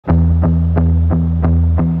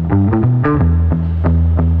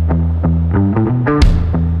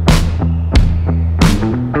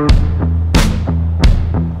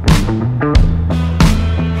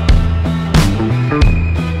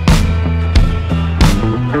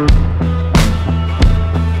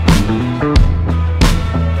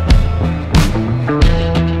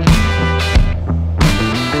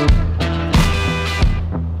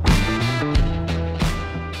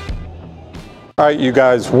All right, you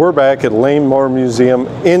guys, we're back at Lane Moore Museum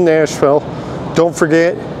in Nashville. Don't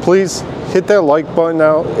forget, please hit that like button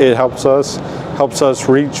out. It helps us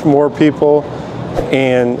reach more people,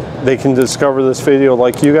 and they can discover this video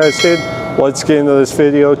like you guys did. Let's get into this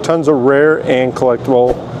video. Tons of rare and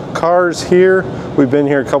collectible cars here. We've been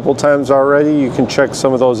here a couple times already. You can check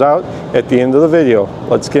some of those out at the end of the video.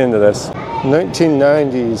 Let's get into this.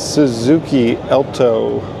 1990 Suzuki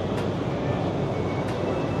Alto.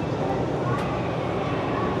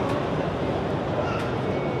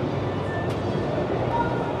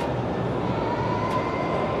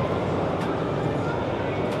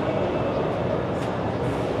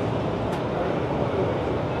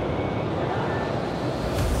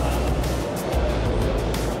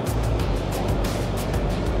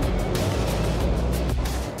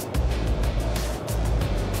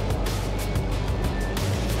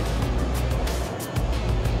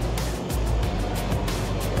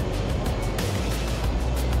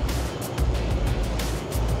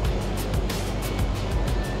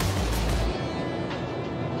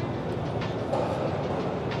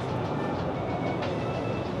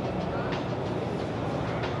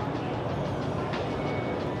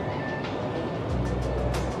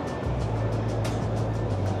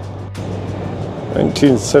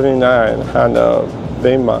 $1979 Honda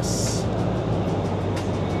Vemas.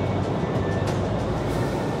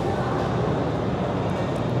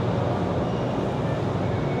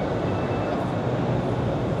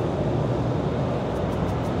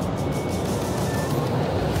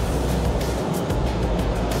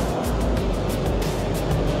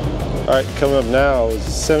 All right, coming up now is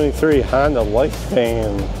a 73 Honda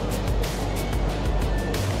Lifespan.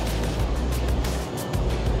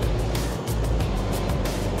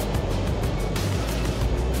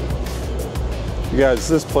 You guys,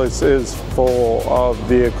 this place is full of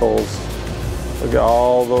vehicles. Look at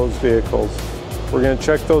all those vehicles. We're gonna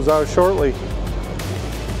check those out shortly.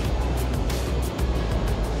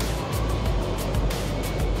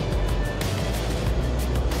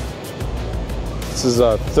 This is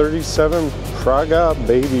a 37 Praga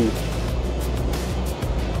Baby.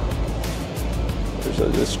 There's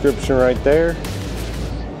a description right there.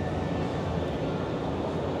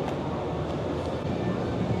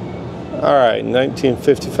 All right,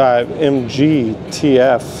 1955 MG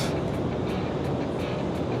TF.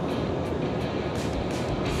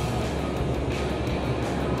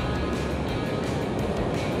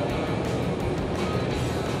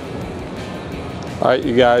 All right,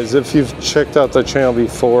 you guys, if you've checked out the channel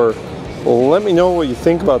before, let me know what you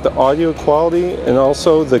think about the audio quality and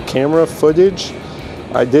also the camera footage.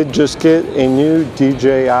 I did just get a new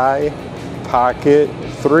DJI Pocket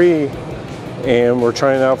 3. And we're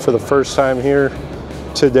trying it out for the first time here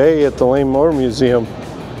today at the Lane Moore Museum.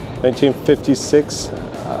 1956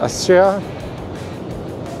 Asia.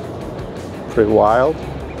 Pretty wild.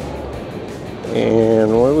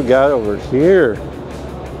 And what do we got over here?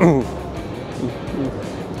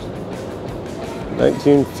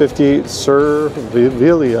 1958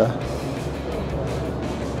 Servilia.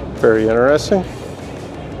 Very interesting.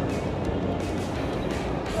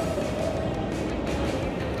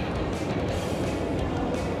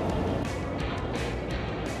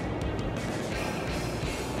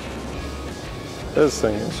 This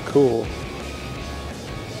thing is cool.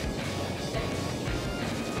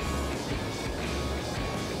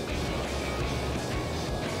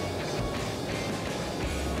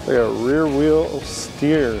 They got a rear wheel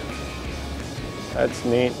steer. That's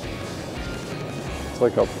neat. It's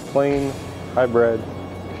like a plain hybrid.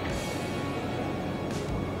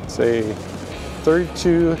 It's a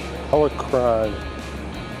 32 Helicron.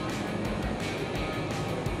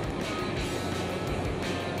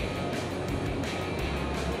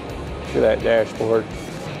 Look at that dashboard.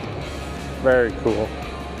 Very cool.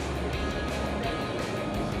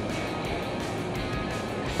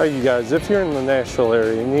 All right, you guys, if you're in the Nashville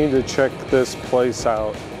area, you need to check this place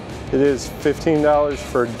out. It is $15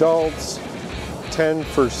 for adults, $10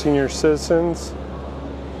 for senior citizens.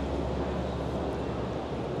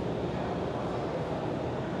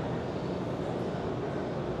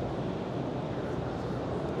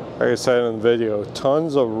 Like I said in the video,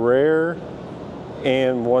 tons of rare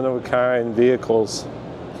and one-of-a-kind vehicles.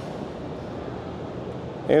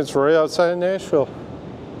 And it's right outside of Nashville.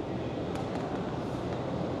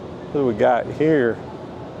 What do we got here?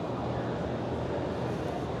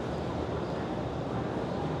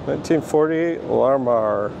 1948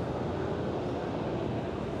 Lamar.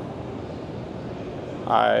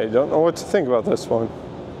 I don't know what to think about this one.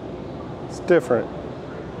 It's different.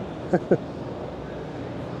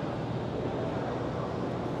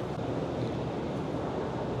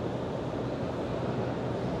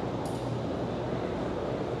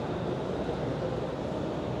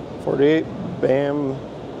 48, bam,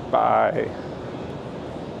 bye.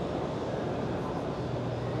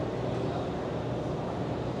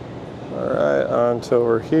 All right, on to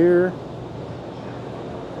over here.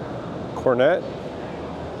 Cornet,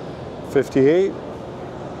 58.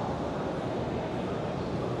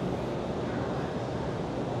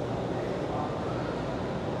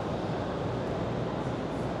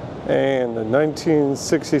 And the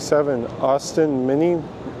 1967 Austin Mini.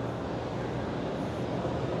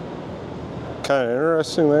 Kind of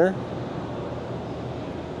interesting there.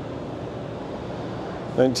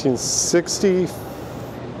 1960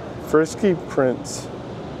 Frisky Prince.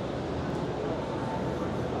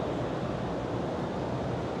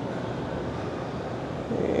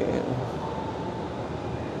 And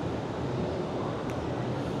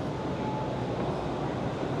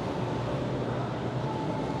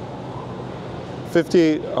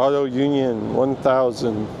 58 Auto Union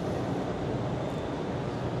 1000.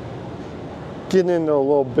 Getting into a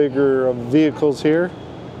little bigger vehicles here.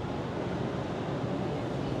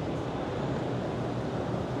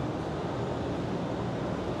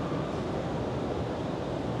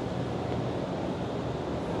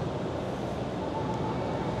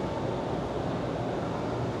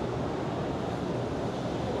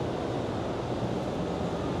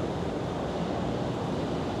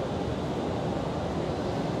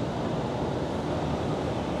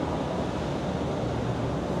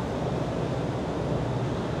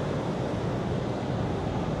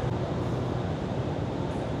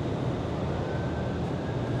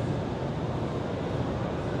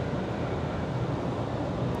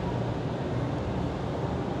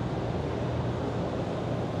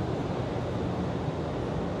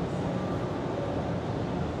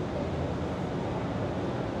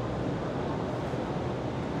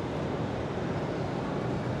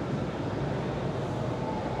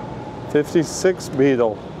 '56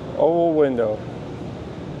 Beetle, oval window.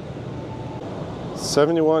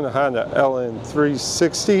 71 Honda LN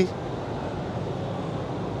 360.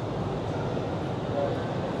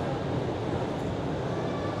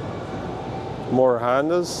 More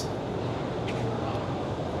Hondas.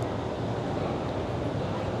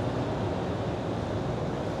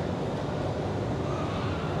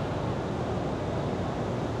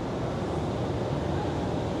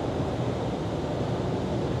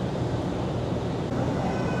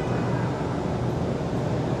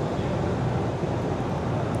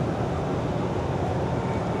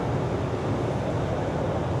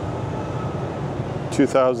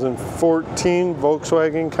 (2014)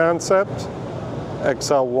 Volkswagen Concept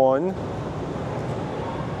XL1,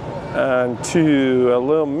 and to a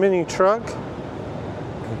little mini truck,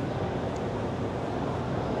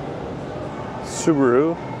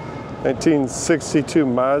 Subaru 1962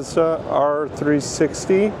 Mazda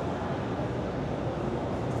R360.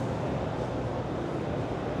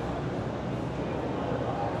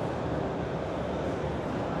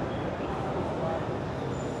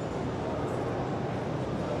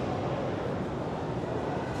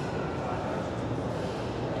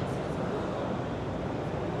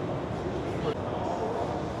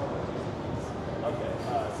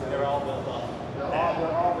 So they're all built up. They're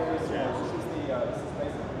all very similar. This is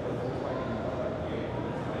basically the Volkswagen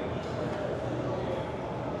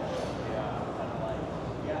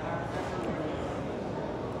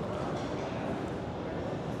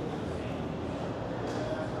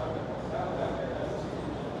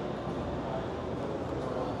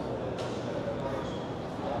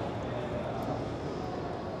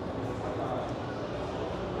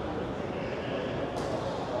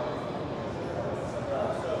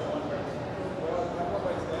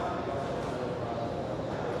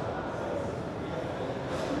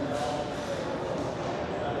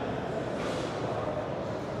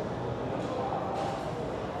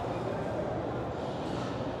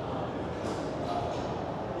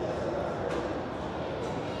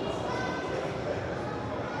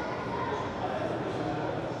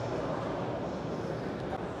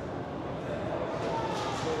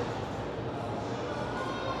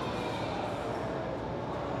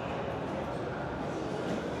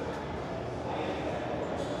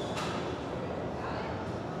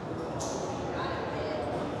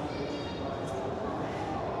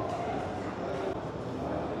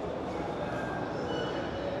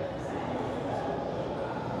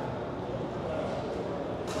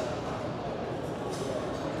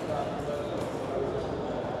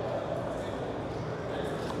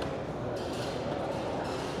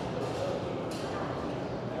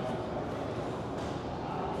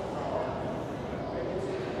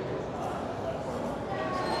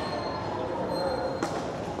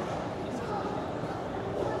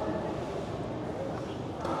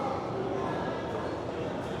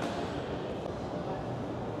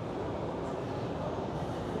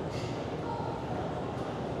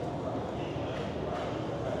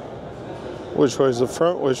Which way's the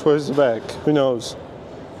front, which way's the back? Who knows?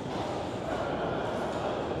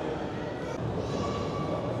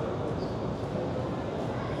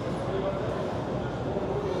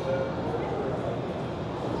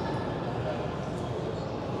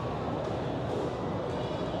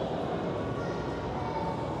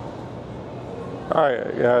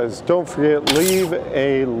 Alright guys, don't forget, leave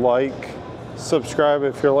a like, subscribe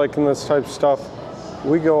if you're liking this type of stuff.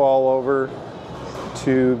 We go all over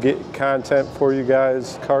to get content for you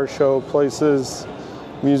guys, car show places,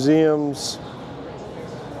 museums,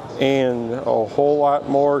 and a whole lot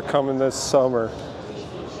more coming this summer.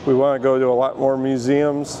 We want to go to a lot more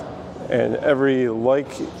museums, and every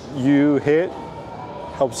like you hit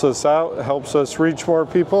helps us out, helps us reach more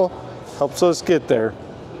people, helps us get there.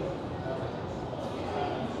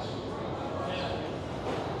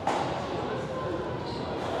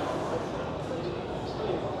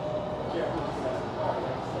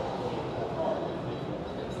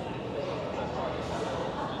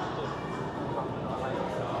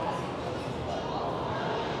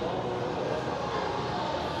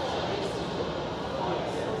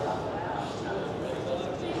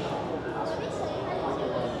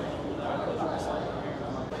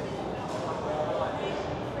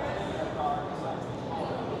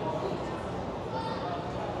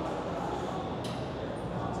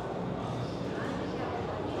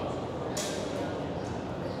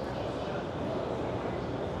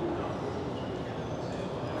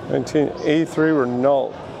 .1983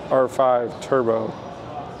 Renault R5 turbo,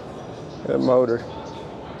 that motor.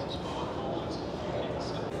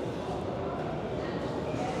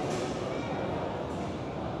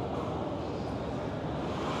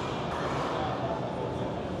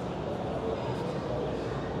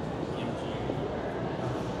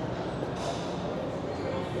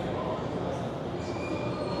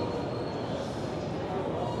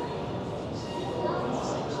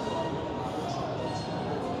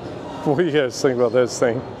 What do you guys think about this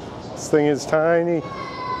thing? This thing is tiny.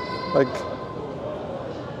 Like,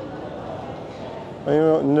 I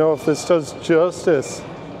don't know if this does justice.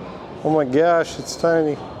 Oh my gosh, it's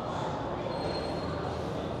tiny.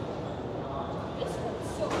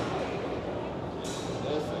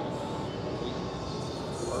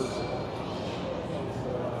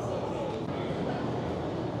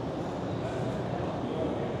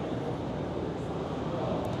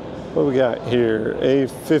 What we got here? A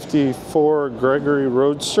 54 Gregory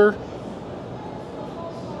Roadster.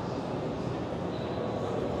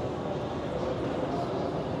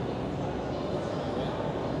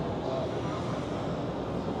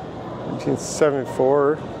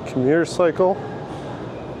 '74 commuter cycle.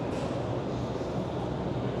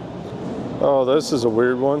 Oh, this is a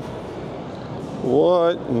weird one.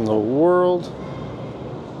 What in the world?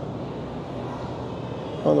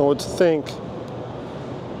 I don't know what to think.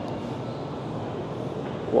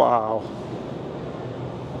 Wow.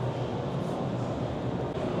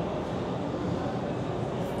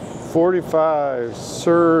 '45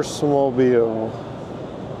 Sursmobile.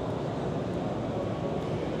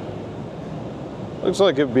 Looks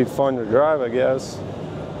like it'd be fun to drive, I guess.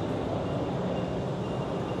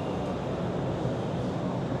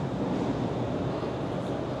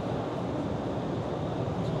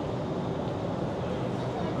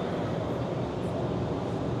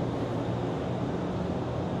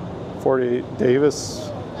 '48 Davis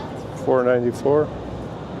 494.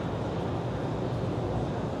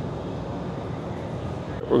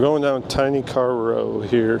 We're going down Tiny Car Row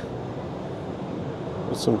here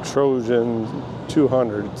with some Trojan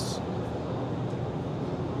 200s.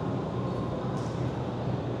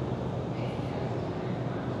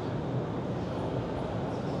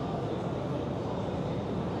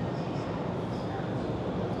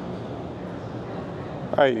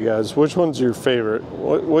 Alright you guys, which one's your favorite?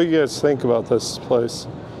 What do you guys think about this place?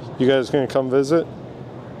 You guys gonna come visit?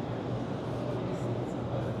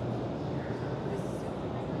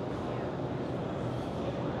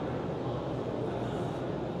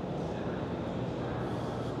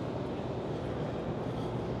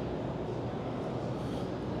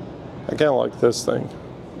 I kinda like this thing.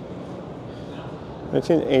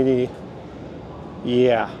 1980,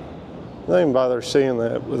 yeah. I don't even bother saying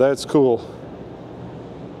that, but that's cool.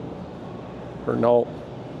 Or no,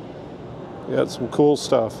 you got some cool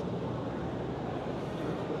stuff.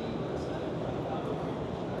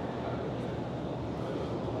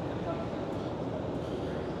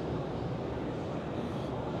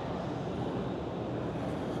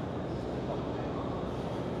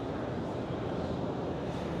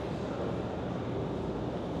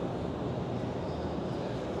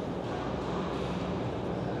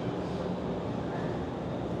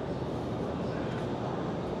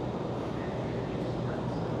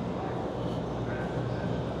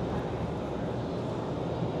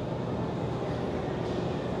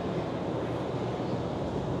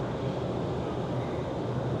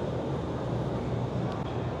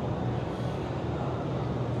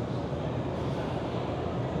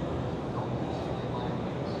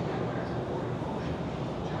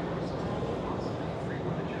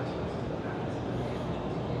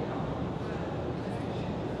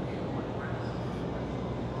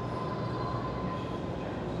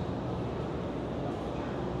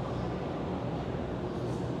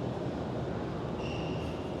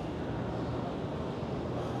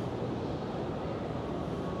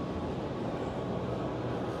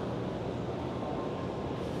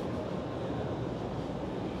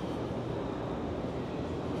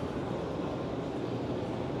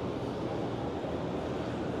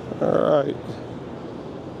 right,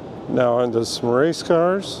 now onto some race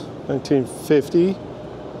cars. 1950.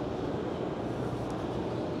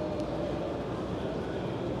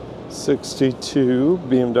 62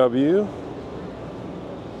 BMW.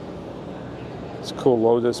 It's a cool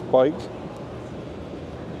Lotus bike.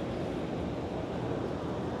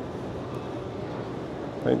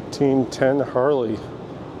 1910 Harley.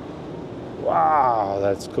 Wow,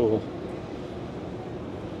 that's cool.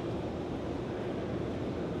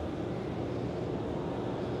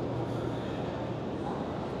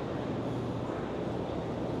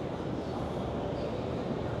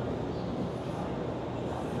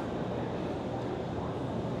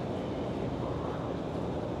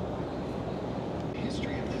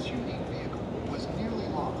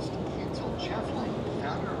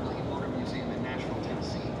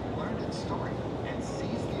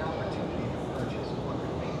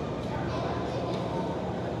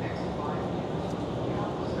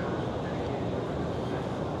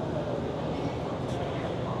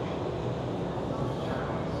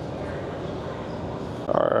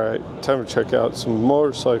 Alright, time to check out some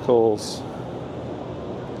motorcycles.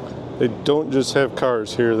 They don't just have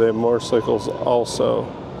cars here, they have motorcycles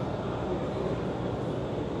also.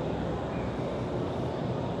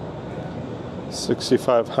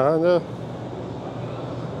 '65 Honda.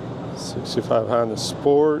 '65 Honda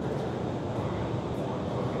Sport.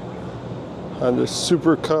 Honda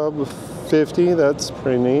Super Cub 50, that's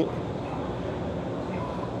pretty neat.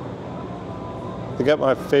 I got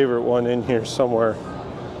my favorite one in here somewhere.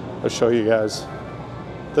 I'll show you guys.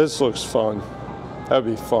 This looks fun. That'd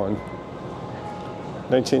be fun.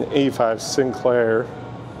 1985 Sinclair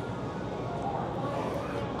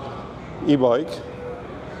e-bike.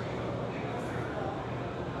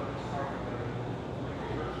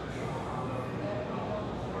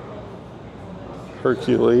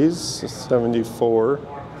 Hercules 74.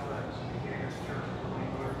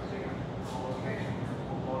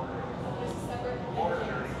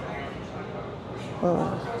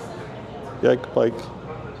 Oh. Yike bike.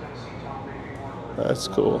 That's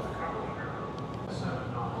cool.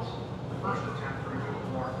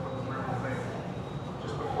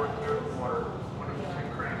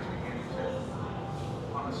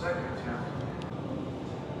 On the second attempt,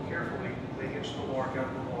 carefully they hitched the walk out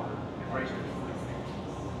of the water and raised it to 40 feet.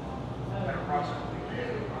 At approximately 10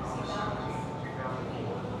 on the 17th,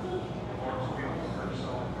 2004, Lawrence Field heard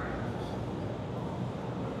solid ground.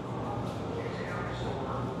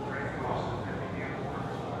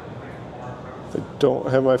 I don't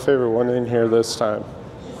have my favorite one in here this time.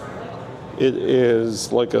 It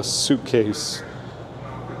is like a suitcase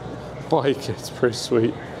bike. It's pretty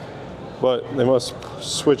sweet. But they must have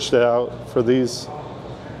switched it out for these.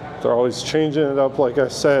 They're always changing it up, like I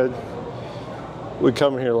said. We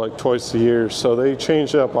come here like twice a year, so they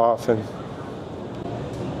change it up often.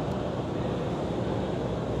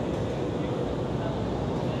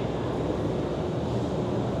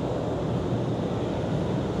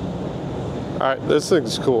 Alright, this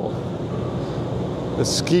thing's cool. The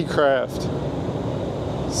Ski Craft.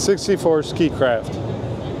 64 Ski Craft.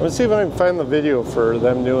 Let's see if I can find the video for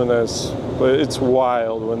them doing this. But it's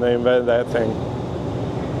wild when they invented that thing.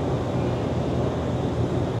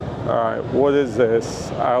 Alright, what is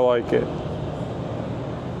this? I like it.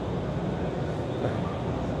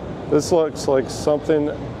 This looks like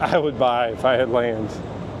something I would buy if I had land.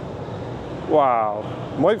 Wow.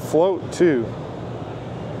 Might float too.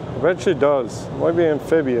 I bet you it does. It might be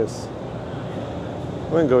amphibious.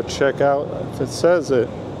 I'm gonna go check out if it says it.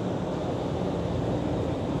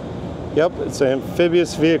 Yep, it's an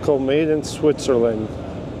amphibious vehicle made in Switzerland.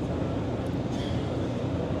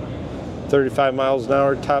 35 miles an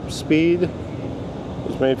hour top speed. It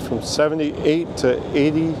was made from 78 to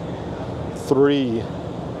 83.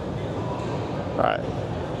 All right,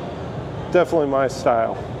 definitely my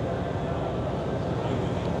style.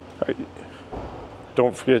 All right.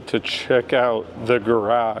 Don't forget to check out the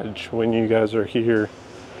garage when you guys are here.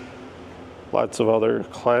 Lots of other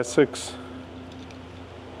classics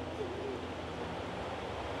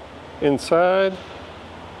inside.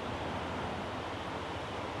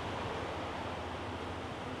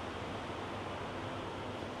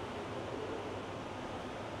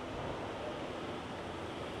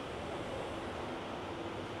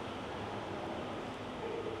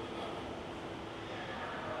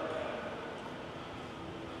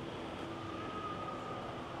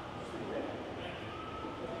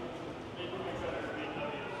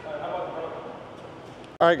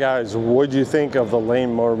 All right, guys, what do you think of the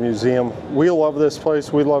Lane Motor Museum? We love this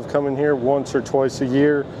place. We love coming here once or twice a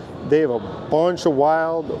year. They have a bunch of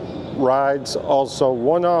wild rides, also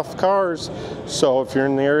one-off cars. So if you're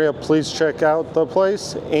in the area, please check out the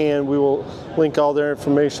place, and we will link all their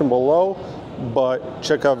information below. But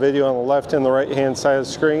check out video on the left and the right hand side of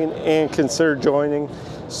the screen, and consider joining,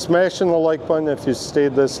 smashing the like button if you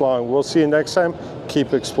stayed this long. We'll see you next time.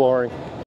 Keep exploring.